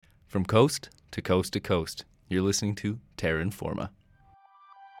From coast to coast to coast, you're listening to Terra Informa.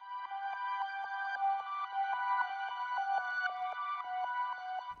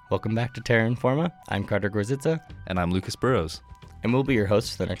 Welcome back to Terra Informa. I'm Carter Gorzitza. And I'm Lucas Burrows. And we'll be your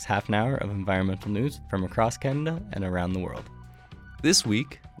hosts for the next half an hour of environmental news from across Canada and around the world. This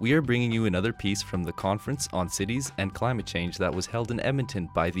week, we are bringing you another piece from the Conference on Cities and Climate Change that was held in Edmonton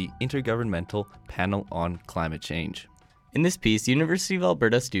by the Intergovernmental Panel on Climate Change. In this piece, University of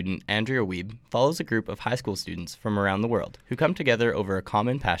Alberta student Andrea Wiebe follows a group of high school students from around the world who come together over a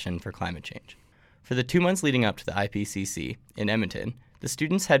common passion for climate change. For the 2 months leading up to the IPCC in Edmonton, the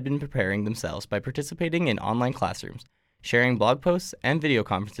students had been preparing themselves by participating in online classrooms, sharing blog posts and video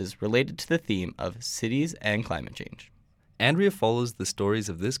conferences related to the theme of cities and climate change. Andrea follows the stories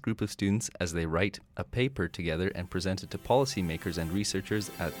of this group of students as they write a paper together and present it to policymakers and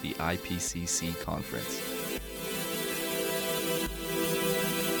researchers at the IPCC conference.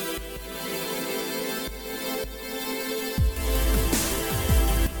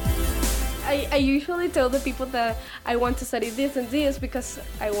 I usually tell the people that I want to study this and this because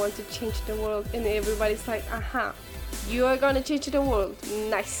I want to change the world, and everybody's like, you are gonna change the world,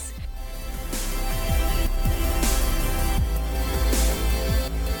 nice.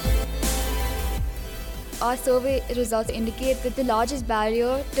 Our survey results indicate that the largest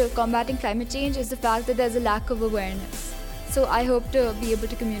barrier to combating climate change is the fact that there's a lack of awareness. So I hope to be able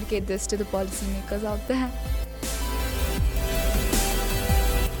to communicate this to the policymakers out there.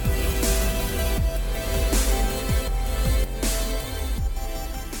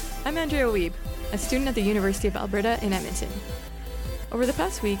 I'm Andrea Wiebe, a student at the University of Alberta in Edmonton. Over the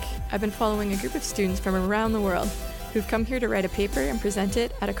past week, I've been following a group of students from around the world who've come here to write a paper and present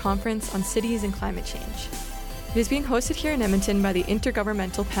it at a conference on cities and climate change. It is being hosted here in Edmonton by the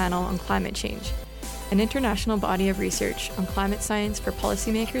Intergovernmental Panel on Climate Change, an international body of research on climate science for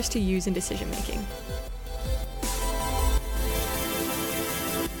policymakers to use in decision-making.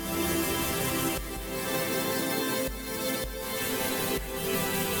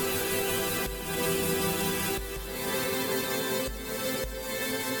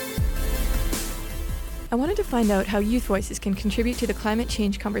 I wanted to find out how youth voices can contribute to the climate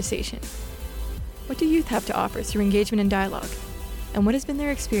change conversation. What do youth have to offer through engagement and dialogue? And what has been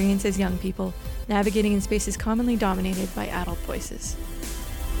their experience as young people navigating in spaces commonly dominated by adult voices?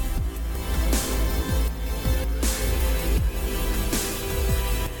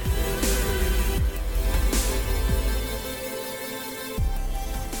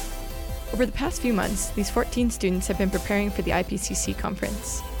 Over the past few months, these 14 students have been preparing for the IPCC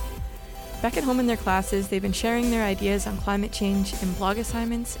conference. Back at home in their classes, they've been sharing their ideas on climate change in blog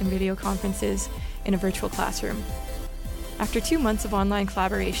assignments and video conferences in a virtual classroom. After 2 months of online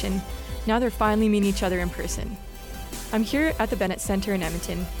collaboration, now they're finally meeting each other in person. I'm here at the Bennett Center in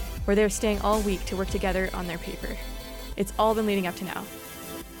Edmonton, where they're staying all week to work together on their paper. It's all been leading up to now.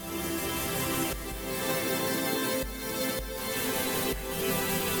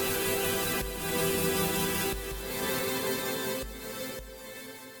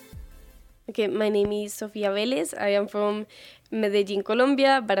 Okay, my name is Sofia Vélez. I am from Medellin,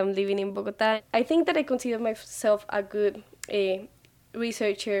 Colombia, but I'm living in Bogota. I think that I consider myself a good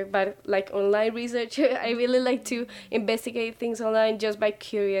researcher, but like online researcher. I really like to investigate things online just by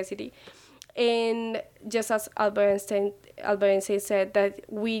curiosity. And just as Albert Einstein said, that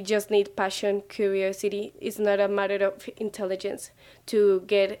we just need passion, curiosity. It's not a matter of intelligence to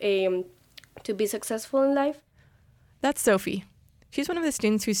get to be successful in life. That's Sophie. She's one of the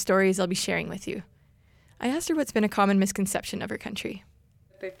students whose stories I'll be sharing with you. I asked her what's been a common misconception of her country.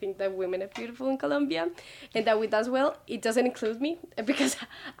 I think that women are beautiful in Colombia and that we dance well. It doesn't include me because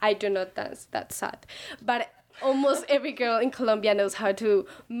I do not dance. That's sad. But almost every girl in Colombia knows how to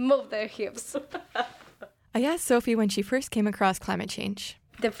move their hips. I asked Sophie when she first came across climate change.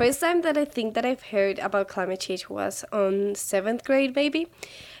 The first time that I think that I've heard about climate change was on 7th grade, maybe.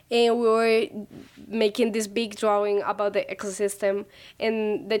 And we were making this big drawing about the ecosystem.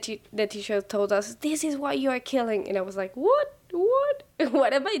 And the teacher told us, this is what you are killing. And I was like, what?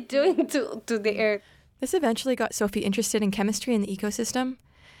 What am I doing to the earth? This eventually got Sophie interested in chemistry and the ecosystem,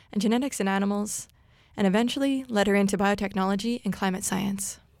 and genetics in animals, and eventually led her into biotechnology and climate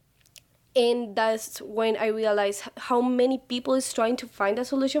science. And that's when I realized how many people is trying to find a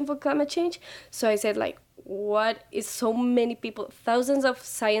solution for climate change. So I said, like, what is so many people, thousands of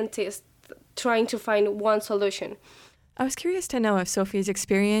scientists trying to find one solution? I was curious to know if Sophie has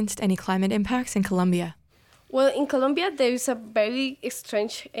experienced any climate impacts in Colombia. Well, in Colombia, there is a very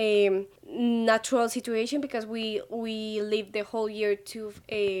strange natural situation because we live the whole year to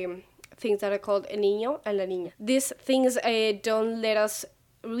things that are called El Niño and La Niña. These things don't let us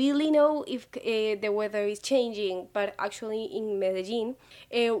really know if the weather is changing, but actually in Medellin,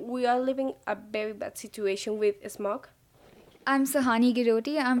 we are living a very bad situation with smog. I'm Sahani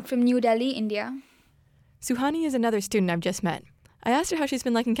Giroti. I'm from New Delhi, India. Suhani is another student I've just met. I asked her how she's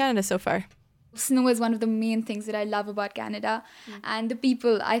been liking Canada so far. Snow is one of the main things that I love about Canada. And the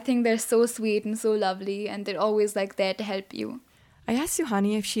people, I think they're so sweet and so lovely, and they're always like there to help you. I asked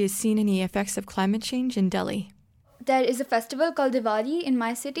Suhani if she has seen any effects of climate change in Delhi. There is a festival called Diwali in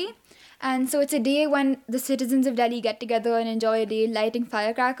my city. And so it's a day when the citizens of Delhi get together and enjoy a day lighting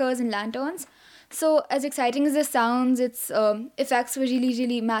firecrackers and lanterns. So as exciting as this sounds, its effects were really,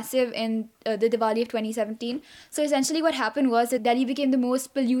 really massive in the Diwali of 2017. So essentially what happened was that Delhi became the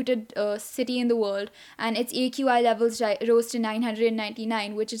most polluted city in the world, and its AQI levels rose to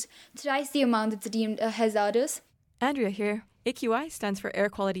 999, which is thrice the amount that's deemed hazardous. Andrea here. AQI stands for Air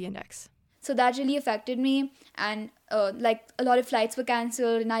Quality Index. So that really affected me, and like a lot of flights were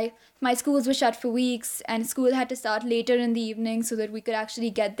cancelled, and my schools were shut for weeks, and school had to start later in the evening so that we could actually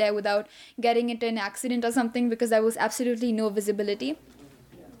get there without getting into an accident or something, because there was absolutely no visibility.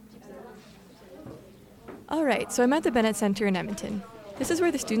 All right, so I'm at the Bennett Center in Edmonton. This is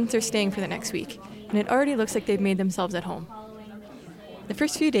where the students are staying for the next week, and it already looks like they've made themselves at home. The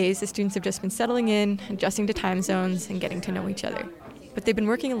first few days, the students have just been settling in, adjusting to time zones, and getting to know each other. But they've been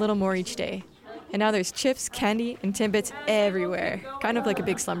working a little more each day. And now there's chips, candy, and Timbits everywhere, kind of like a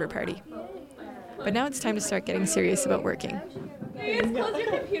big slumber party. But now it's time to start getting serious about working. Please close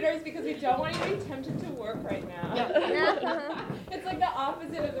your computers because we don't want you to be tempted to work right now. Yeah. It's like the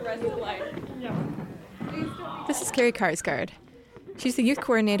opposite of the rest of life. Yeah. This is Carrie Karsgaard. She's the youth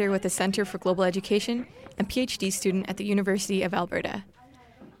coordinator with the Centre for Global Education and PhD student at the University of Alberta.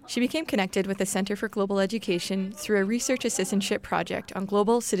 She became connected with the Centre for Global Education through a research assistantship project on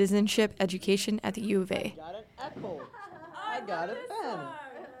global citizenship education at the U of A. Got an apple. I got a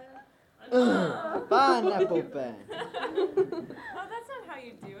pen. Pineapple pen. Oh, that's not how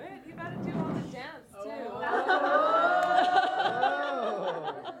you do it. You gotta do all the dance too.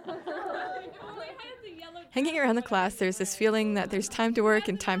 Hanging around the class, there's this feeling that there's time to work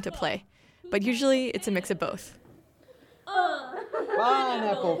and time to play. But usually it's a mix of both.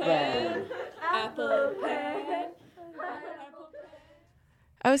 Pineapple pen. Apple pen.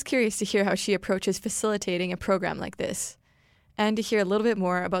 I was curious to hear how she approaches facilitating a program like this, and to hear a little bit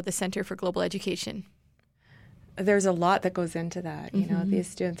more about the Centre for Global Education. There's a lot that goes into that. You know, these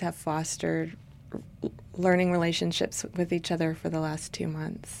students have fostered learning relationships with each other for the last 2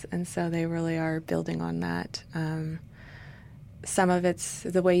 months, and so they really are building on that. Some of it's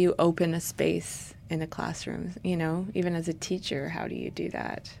the way you open a space in a classroom, you know, even as a teacher, how do you do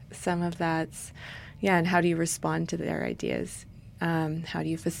that? Some of that's, and how do you respond to their ideas? How do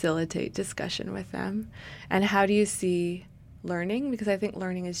you facilitate discussion with them? And how do you see learning? Because I think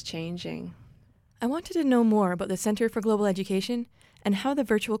learning is changing. I wanted to know more about the Centre for Global Education and how the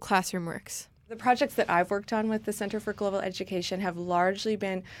virtual classroom works. The projects that I've worked on with the Centre for Global Education have largely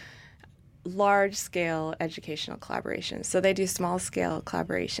been large-scale educational collaborations. So they do small-scale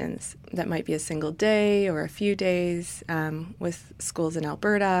collaborations that might be a single day or a few days with schools in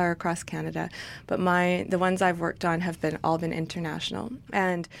Alberta or across Canada. But the ones I've worked on have all been international.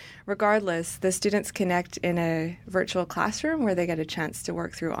 And regardless, the students connect in a virtual classroom where they get a chance to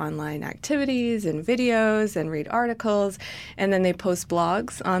work through online activities and videos and read articles, and then they post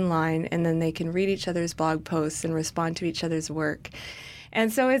blogs online, and then they can read each other's blog posts and respond to each other's work.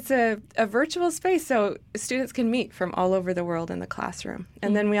 And so it's a virtual space, so students can meet from all over the world in the classroom.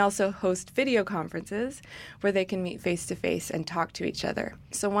 And then we also host video conferences where they can meet face-to-face and talk to each other.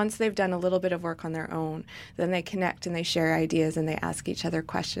 So once they've done a little bit of work on their own, then they connect and they share ideas and they ask each other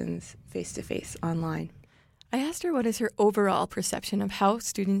questions face-to-face online. I asked her what is her overall perception of how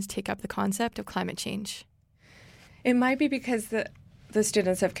students take up the concept of climate change. It might be because the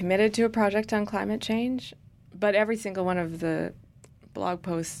students have committed to a project on climate change, but every single one of the blog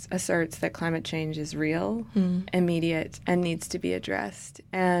posts asserts that climate change is real, immediate, and needs to be addressed.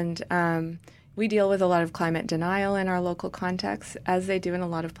 And we deal with a lot of climate denial in our local context, as they do in a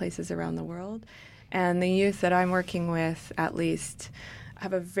lot of places around the world. And the youth that I'm working with, at least,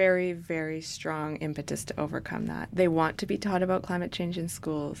 have a very, very strong impetus to overcome that. They want to be taught about climate change in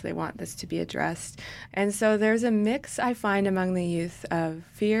schools. They want this to be addressed. And so there's a mix, I find, among the youth of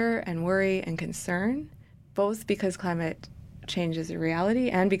fear and worry and concern, both because climate change is a reality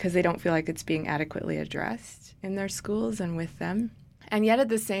and because they don't feel like it's being adequately addressed in their schools and with them. And yet at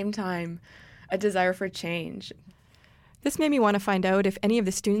the same time, a desire for change. This made me want to find out if any of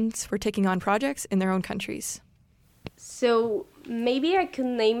the students were taking on projects in their own countries. So maybe I could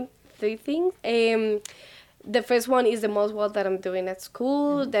name 3 things. The first one is the Mosswall that I'm doing at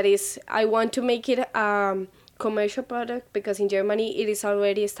school. That is, I want to make it commercial product because in Germany it is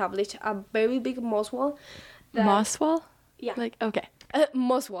already established a very big Mosswall. Mosswall? Yeah. Like, okay.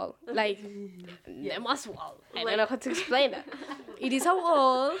 Mosswall, like the Mosswall. I don't know how to explain that. It is a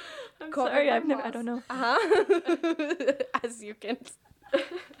wall. I'm sorry, I don't know. As you can.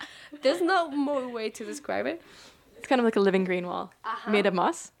 There's no more way to describe it. It's kind of like a living green wall made of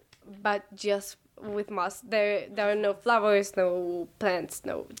moss. But just with moss. There are no flowers, no plants,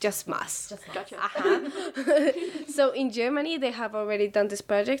 no, just moss. Gotcha. So in Germany, they have already done this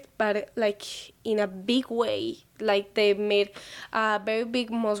project, but like in a big way. Like they made a very big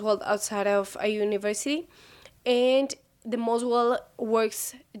moss wall outside of a university, and the moss wall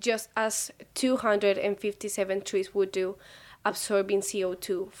works just as 257 trees would do, absorbing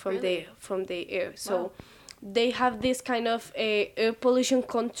CO2 from the air. So they have this kind of air pollution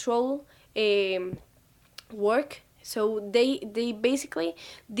control work. So they basically,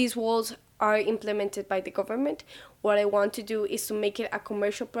 these walls are implemented by the government. What I want to do is to make it a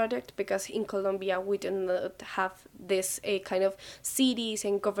commercial product, because in Colombia we do not have this kind of cities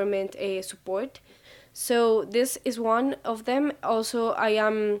and government support. So this is one of them. Also,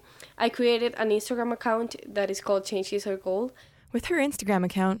 I created an Instagram account that is called Change is Our Goal. With her Instagram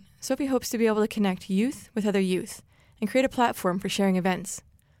account, Sophie hopes to be able to connect youth with other youth and create a platform for sharing events.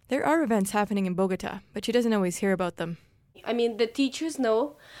 There are events happening in Bogota, but she doesn't always hear about them. I mean, the teachers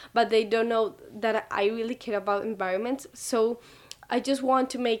know, but they don't know that I really care about environment. So I just want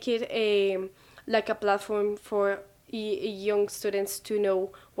to make it a platform for young students to know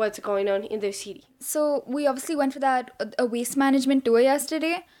what's going on in their city. So we obviously went for that a waste management tour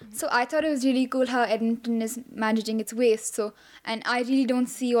yesterday. So I thought it was really cool how Edmonton is managing its waste. And I really don't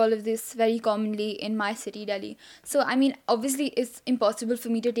see all of this very commonly in my city, Delhi. So I mean, obviously it's impossible for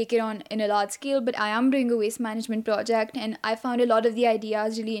me to take it on in a large scale, but I am doing a waste management project, and I found a lot of the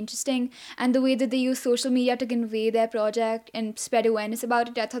ideas really interesting, and the way that they use social media to convey their project and spread awareness about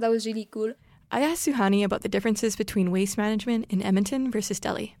it, I thought that was really cool. I asked Suhani about the differences between waste management in Edmonton versus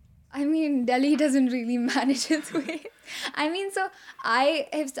Delhi. I mean, Delhi doesn't really manage its waste. I mean, so I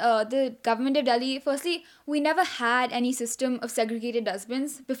have the government of Delhi, firstly, we never had any system of segregated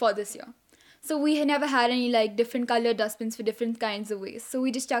dustbins before this year. So we had never had any different colored dustbins for different kinds of waste. So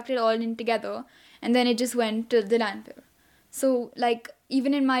we just chucked it all in together, and then it just went to the landfill. So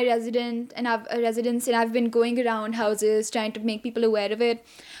even in my residence, and I've been going around houses trying to make people aware of it.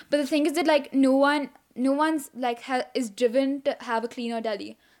 But the thing is that no one's is driven to have a cleaner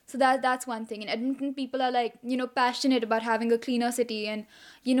Delhi. So that's one thing. In Edmonton, people are passionate about having a cleaner city, and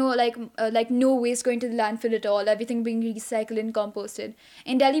no waste going to the landfill at all, everything being recycled and composted.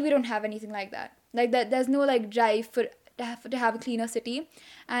 In Delhi, we don't have anything like that. There's no drive to have a cleaner city,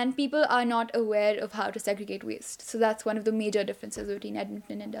 and people are not aware of how to segregate waste. So that's one of the major differences between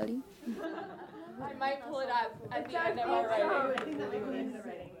Edmonton and Delhi. I might pull it up at the end of our writing.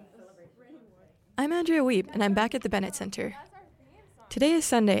 I'm Andrea Wiebe, and I'm back at the Bennett Center. Today is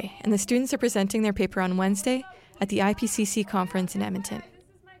Sunday, and the students are presenting their paper on Wednesday at the IPCC conference in Edmonton.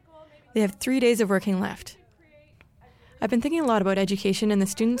 They have 3 days of working left. I've been thinking a lot about education and the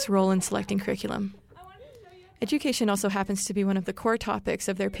students' role in selecting curriculum. Education also happens to be one of the core topics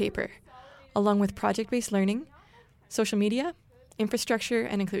of their paper, along with project-based learning, social media, infrastructure,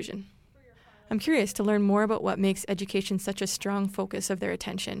 and inclusion. I'm curious to learn more about what makes education such a strong focus of their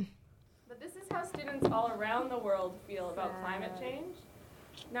attention. But this is how students all around the world feel about climate change.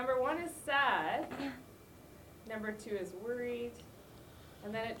 Number 1 is sad. Number 2 is worried.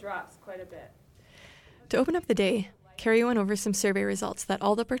 And then it drops quite a bit. To open up the day, Carrie went over some survey results that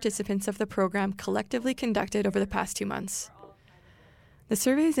all the participants of the program collectively conducted over the past 2 months. The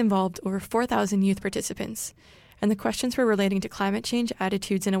surveys involved over 4,000 youth participants, and the questions were relating to climate change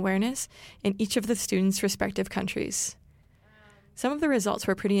attitudes and awareness in each of the students' respective countries. Some of the results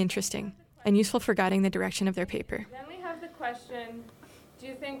were pretty interesting and useful for guiding the direction of their paper. Then we have the question, do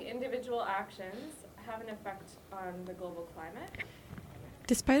you think individual actions have an effect on the global climate?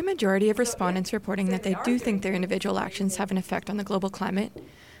 Despite a majority of respondents reporting that they do think their individual actions have an effect on the global climate,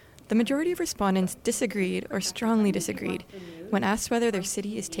 the majority of respondents disagreed or strongly disagreed when asked whether their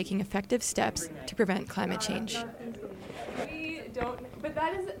city is taking effective steps to prevent climate change. We don't, but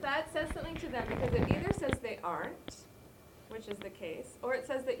that says something to them, because it either says they aren't, which is the case, or it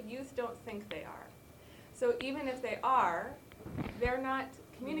says that youth don't think they are. So even if they are, they're not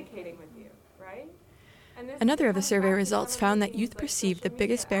communicating with you, right? Another of the survey results found that youth perceived the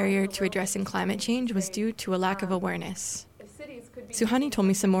biggest barrier to addressing climate change was due to a lack of awareness. Suhani told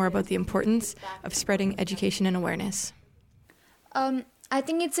me some more about the importance of spreading education and awareness. I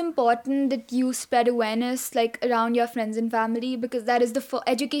think it's important that you spread awareness like around your friends and family, because that is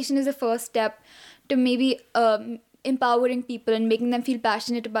education is the first step to maybe empowering people and making them feel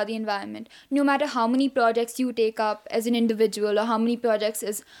passionate about the environment. No matter how many projects you take up as an individual or how many projects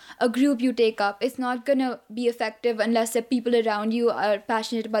as a group you take up, it's not going to be effective unless the people around you are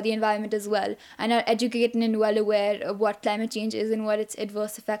passionate about the environment as well and are educated and well aware of what climate change is and what its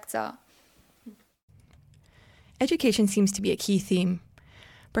adverse effects are. Education seems to be a key theme,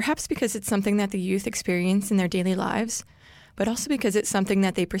 perhaps because it's something that the youth experience in their daily lives, but also because it's something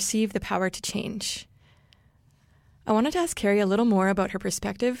that they perceive the power to change. I wanted to ask Carrie a little more about her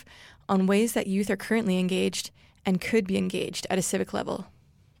perspective on ways that youth are currently engaged and could be engaged at a civic level.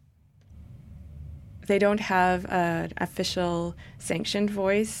 They don't have an official sanctioned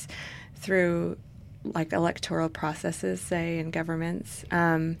voice through like electoral processes, say, in governments.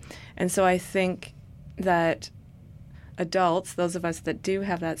 And so I think that adults, those of us that do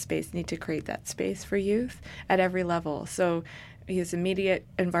have that space, need to create that space for youth at every level. So his immediate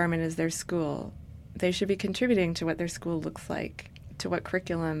environment is their school. They should be contributing to what their school looks like, to what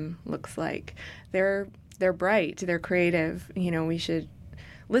curriculum looks like. They're bright, they're creative. We should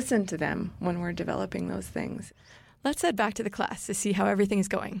listen to them when we're developing those things. Let's head back to the class to see how everything is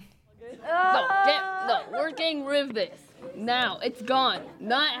going. No, we're getting rid of this. Now, it's gone.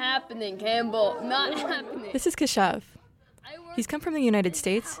 Not happening, Campbell. Not happening. This is Keshav. He's come from the United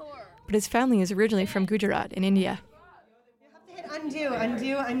States, but his family is originally from Gujarat in India. Undo.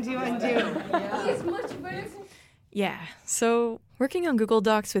 Yeah, so working on Google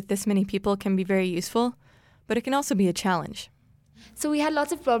Docs with this many people can be very useful, but it can also be a challenge. So we had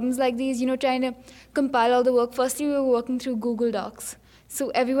lots of problems like these, trying to compile all the work. Firstly, we were working through Google Docs, so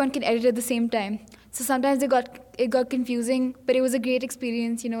everyone can edit at the same time. So sometimes it got confusing, but it was a great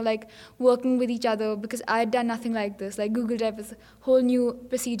experience, like working with each other, because I had done nothing like this. Like Google Drive is a whole new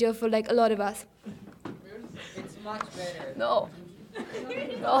procedure for like a lot of us. It's much better. No.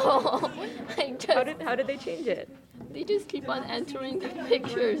 How did they change it? They just keep on entering the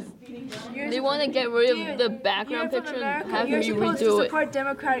pictures. They want to get rid of the background picture and have me redo it. You're supposed to support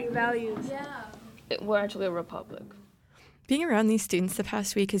democratic values. Yeah. We're actually a republic. Being around these students the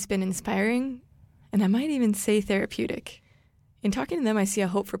past week has been inspiring, and I might even say therapeutic. In talking to them, I see a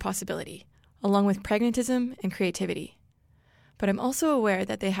hope for possibility, along with pragmatism and creativity. But I'm also aware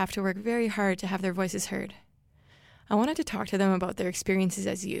that they have to work very hard to have their voices heard. I wanted to talk to them about their experiences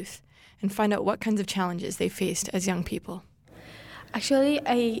as youth and find out what kinds of challenges they faced as young people. Actually,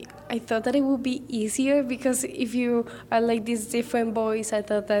 I thought that it would be easier, because if you are like these different boys, I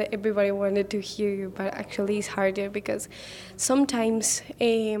thought that everybody wanted to hear you, but actually it's harder, because sometimes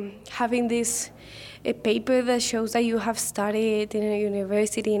having this a paper that shows that you have studied in a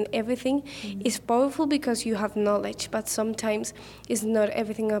university and everything is powerful because you have knowledge, but sometimes it's not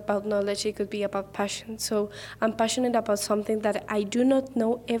everything about knowledge, it could be about passion. So I'm passionate about something that I do not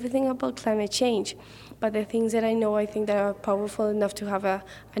know everything about climate change, but the things that I know, I think that are powerful enough to have an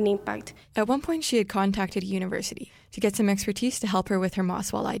impact. At one point, she had contacted a university to get some expertise to help her with her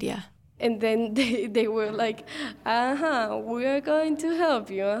moss wall idea. And then they were like, we are going to help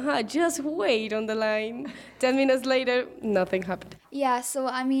you. Just wait on the line. 10 minutes later, nothing happened. Yeah,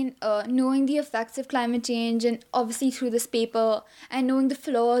 so knowing the effects of climate change, and obviously through this paper, and knowing the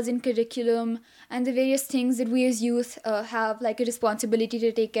flaws in curriculum and the various things that we as youth have like a responsibility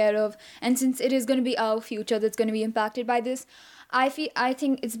to take care of. And since it is going to be our future that's going to be impacted by this, I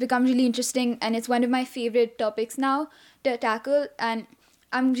think it's become really interesting, and it's one of my favorite topics now to tackle. And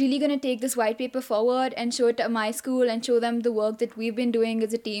I'm really going to take this white paper forward and show it to my school and show them the work that we've been doing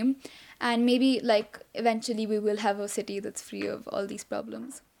as a team. And maybe, eventually we will have a city that's free of all these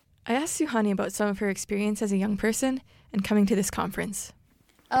problems. I asked Suhani about some of her experience as a young person and coming to this conference.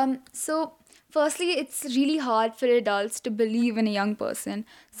 So firstly, it's really hard for adults to believe in a young person.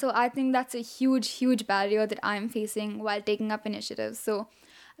 So I think that's a huge, huge barrier that I'm facing while taking up initiatives. So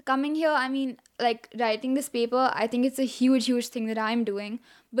coming here, writing this paper, I think it's a huge, huge thing that I'm doing.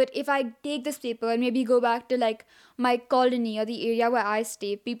 But if I take this paper and maybe go back to my colony or the area where I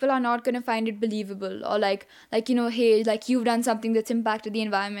stay, people are not going to find it believable, or hey, you've done something that's impacted the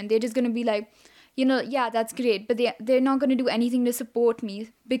environment. They're just going to be yeah, that's great, but they're not going to do anything to support me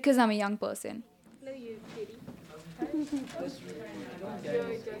because I'm a young person.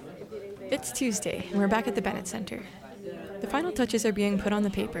 It's Tuesday, and we're back at the Bennett Center. The final touches are being put on the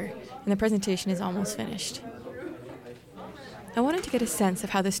paper, and the presentation is almost finished. I wanted to get a sense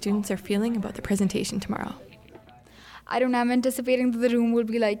of how the students are feeling about the presentation tomorrow. I don't know, I'm anticipating that the room will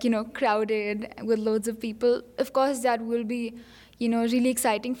be crowded with loads of people. Of course, that will be, really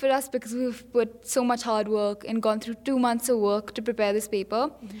exciting for us because we've put so much hard work and gone through 2 months of work to prepare this paper.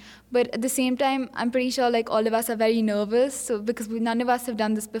 But at the same time, I'm pretty sure all of us are very nervous because none of us have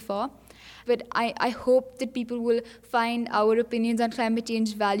done this before. But I hope that people will find our opinions on climate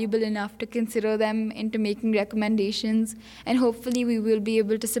change valuable enough to consider them into making recommendations. And hopefully we will be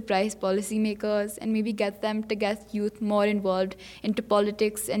able to surprise policymakers and maybe get them to get youth more involved into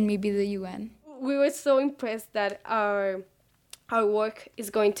politics and maybe the UN. We were so impressed that our work is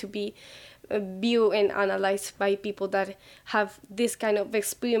going to be viewed and analyzed by people that have this kind of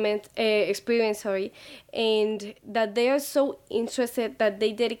experience, and that they are so interested that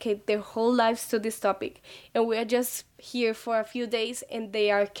they dedicate their whole lives to this topic. And we are just here for a few days, and they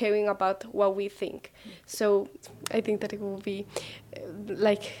are caring about what we think. So I think that it will be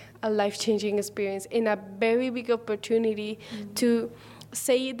a life-changing experience and a very big opportunity to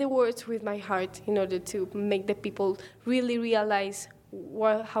say the words with my heart in order to make the people really realize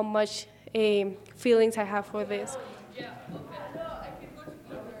how much feelings I have for this. You're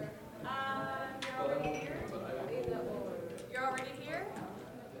already here?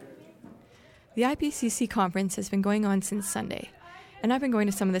 The IPCC conference has been going on since Sunday, and I've been going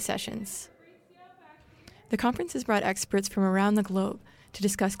to some of the sessions. The conference has brought experts from around the globe to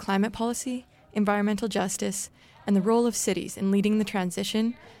discuss climate policy, environmental justice, and the role of cities in leading the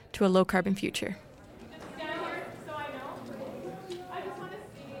transition to a low-carbon future.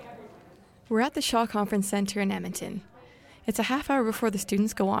 We're at the Shaw Conference Centre in Edmonton. It's a half hour before the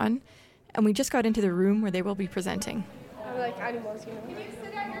students go on, and we just got into the room where they will be presenting. I like animals,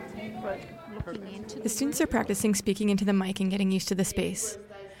 The students are practicing speaking into the mic and getting used to the space,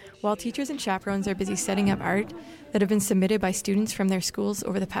 while teachers and chaperones are busy setting up art that have been submitted by students from their schools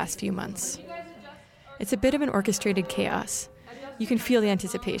over the past few months. It's a bit of an orchestrated chaos. You can feel the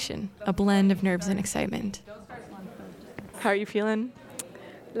anticipation, a blend of nerves and excitement. How are you feeling?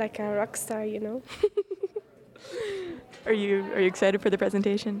 Like a rock star, Are you excited for the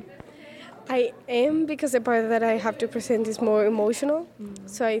presentation? I am, because the part that I have to present is more emotional,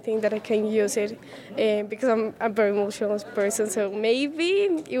 so I think that I can use it because I'm a very emotional person, so maybe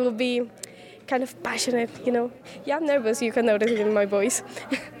it will be kind of passionate, Yeah, I'm nervous, you can notice it in my voice.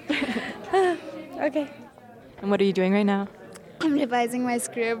 Okay. And what are you doing right now? I'm revising my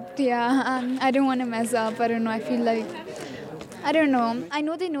script, I don't want to mess up, I don't know, I feel like, I don't know. I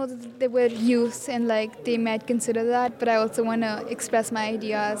know they know that they were youth and they might consider that, but I also want to express my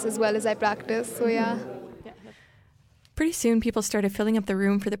ideas as well as I practice, so yeah. Pretty soon people started filling up the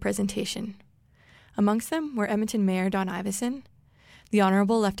room for the presentation. Amongst them were Edmonton Mayor Don Iveson, the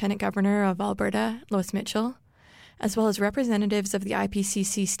Honourable Lieutenant Governor of Alberta, Lois Mitchell, as well as representatives of the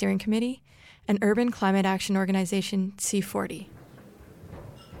IPCC Steering Committee and Urban Climate Action Organization C40.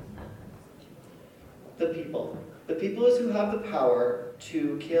 The people. The people is who have the power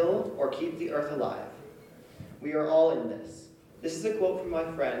to kill or keep the earth alive. We are all in this. This is a quote from my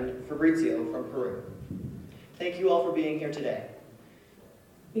friend Fabrizio from Peru. Thank you all for being here today.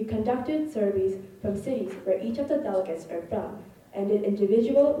 We conducted surveys from cities where each of the delegates are from and did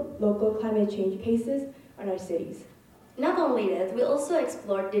individual local climate change cases on our cities. Not only that, we also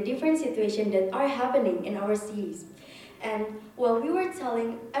explored the different situations that are happening in our cities. And while we were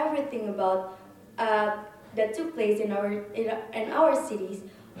telling everything about that took place in our cities,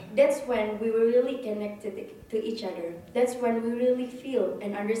 that's when we were really connected to each other. That's when we really feel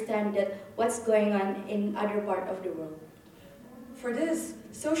and understand that what's going on in other part of the world. For this,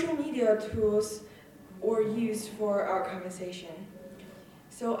 social media tools were used for our conversation.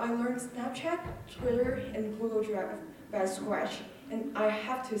 So I learned Snapchat, Twitter, and Google Drive by scratch. And I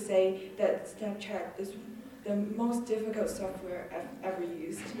have to say that Snapchat is the most difficult software I've ever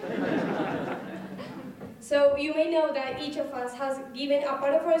used. So you may know that each of us has given a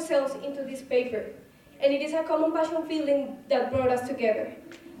part of ourselves into this paper, and it is a common passion feeling that brought us together.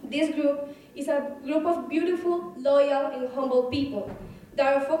 This group is a group of beautiful, loyal, and humble people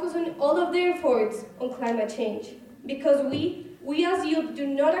that are focusing all of their efforts on climate change, because we as youth do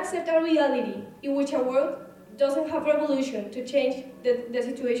not accept a reality in which a world doesn't have revolution to change the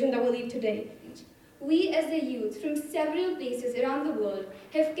situation that we live today. We as the youth from several places around the world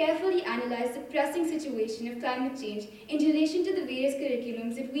have carefully analyzed the pressing situation of climate change in relation to the various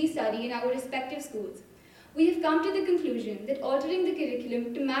curriculums that we study in our respective schools. We have come to the conclusion that altering the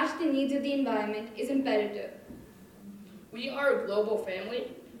curriculum to match the needs of the environment is imperative. We are a global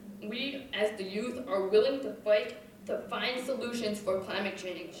family. We, as the youth, are willing to fight to find solutions for climate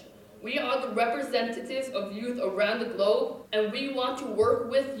change. We are the representatives of youth around the globe, and we want to work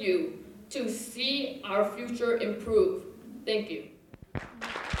with you to see our future improve. Thank you.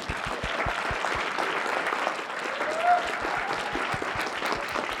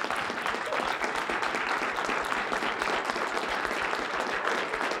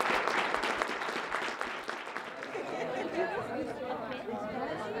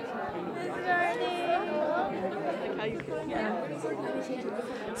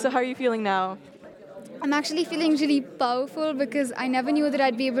 So how are you feeling now? I'm actually feeling really powerful because I never knew that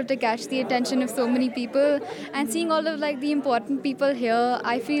I'd be able to catch the attention of so many people, and seeing all of the important people here,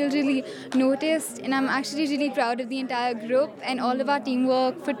 I feel really noticed, and I'm actually really proud of the entire group and all of our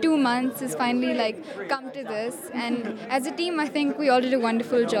teamwork for 2 months has finally come to this. And as a team, I think we all did a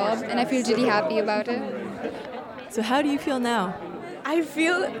wonderful job, and I feel really happy about it. So how do you feel now? I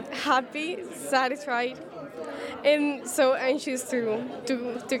feel happy, satisfied, and so anxious to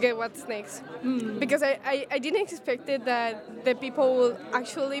get what's next. Because I didn't expect it that the people will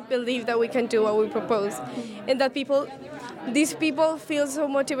actually believe that we can do what we propose, and that these people feel so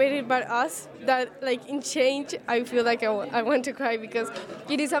motivated by us that in change I feel like I want to cry, because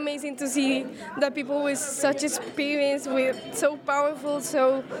it is amazing to see that people with such experience, with so powerful,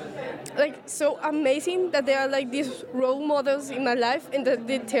 so amazing, that they are these role models in my life, and that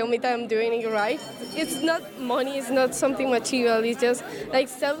they tell me that I'm doing it right. It's not money, it's not something material, it's just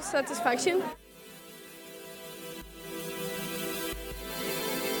self-satisfaction.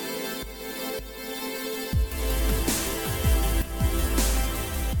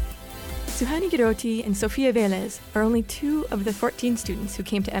 Suhani Giroti and Sofia Velez are only 2 of the 14 students who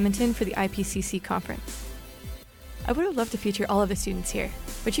came to Edmonton for the IPCC conference. I would have loved to feature all of the students here,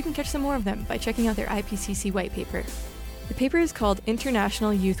 but you can catch some more of them by checking out their IPCC white paper. The paper is called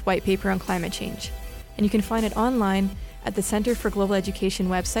International Youth White Paper on Climate Change, and you can find it online at the Center for Global Education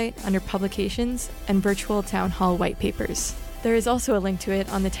website under Publications and Virtual Town Hall White Papers. There is also a link to it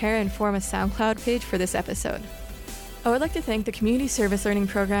on the Terra Informa SoundCloud page for this episode. I would like to thank the Community Service Learning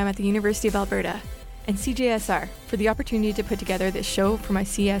Program at the University of Alberta and CJSR for the opportunity to put together this show for my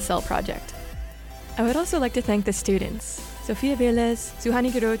CSL project. I would also like to thank the students: Sofia Velez, Suhani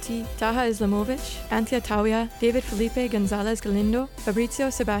Giroti, Taha Islamovic, Antia Tauya, David Felipe Gonzalez Galindo,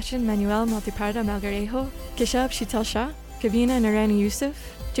 Fabrizio Sebastian Manuel Maltiparda Malgarejo, Keshab Shital Shah, Kavina Narani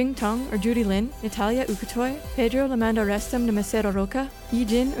Yusuf, Jing Tong or Judy Lin, Natalia Ukutoy, Pedro Lamando Restam de Macero Roca, Yi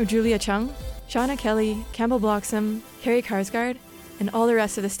Jin or Julia Chung, Shauna Kelly, Campbell Bloxham, Harry Karsgaard, and all the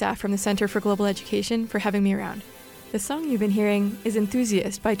rest of the staff from the Center for Global Education for having me around. The song you've been hearing is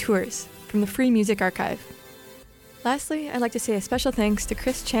Enthusiast by Tours from the Free Music Archive. Lastly, I'd like to say a special thanks to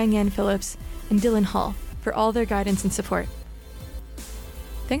Chris Chang Yan Phillips and Dylan Hall for all their guidance and support.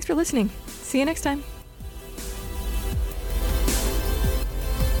 Thanks for listening. See you next time.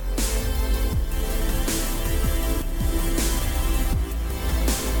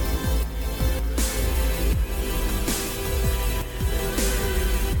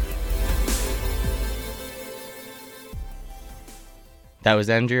 That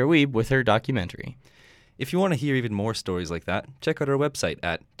was Andrea Wiebe with her documentary. If you want to hear even more stories like that, check out our website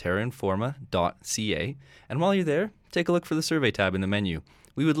at terrainforma.ca, and while you're there, take a look for the survey tab in the menu.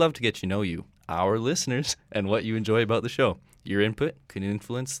 We would love to get to know you, our listeners, and what you enjoy about the show. Your input can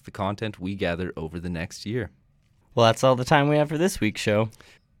influence the content we gather over the next year. Well, that's all the time we have for this week's show.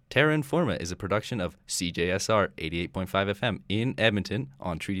 Terra Informa is a production of CJSR 88.5 FM in Edmonton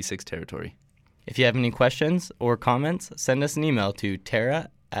on Treaty 6 territory. If you have any questions or comments, send us an email to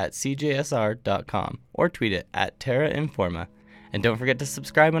terra@cjsr.com or tweet it at terrainforma. And don't forget to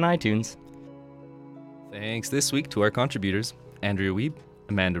subscribe on iTunes. Thanks this week to our contributors, Andrea Wiebe,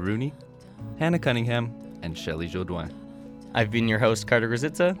 Amanda Rooney, Hannah Cunningham, and Shelley Jodoin. I've been your host, Carter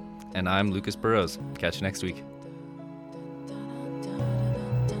Grzytza. And I'm Lucas Burrows. Catch you next week.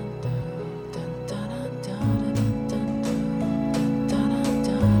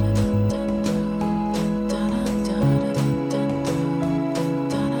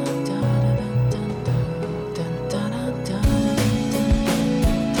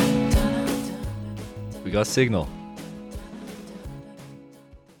 We got signal.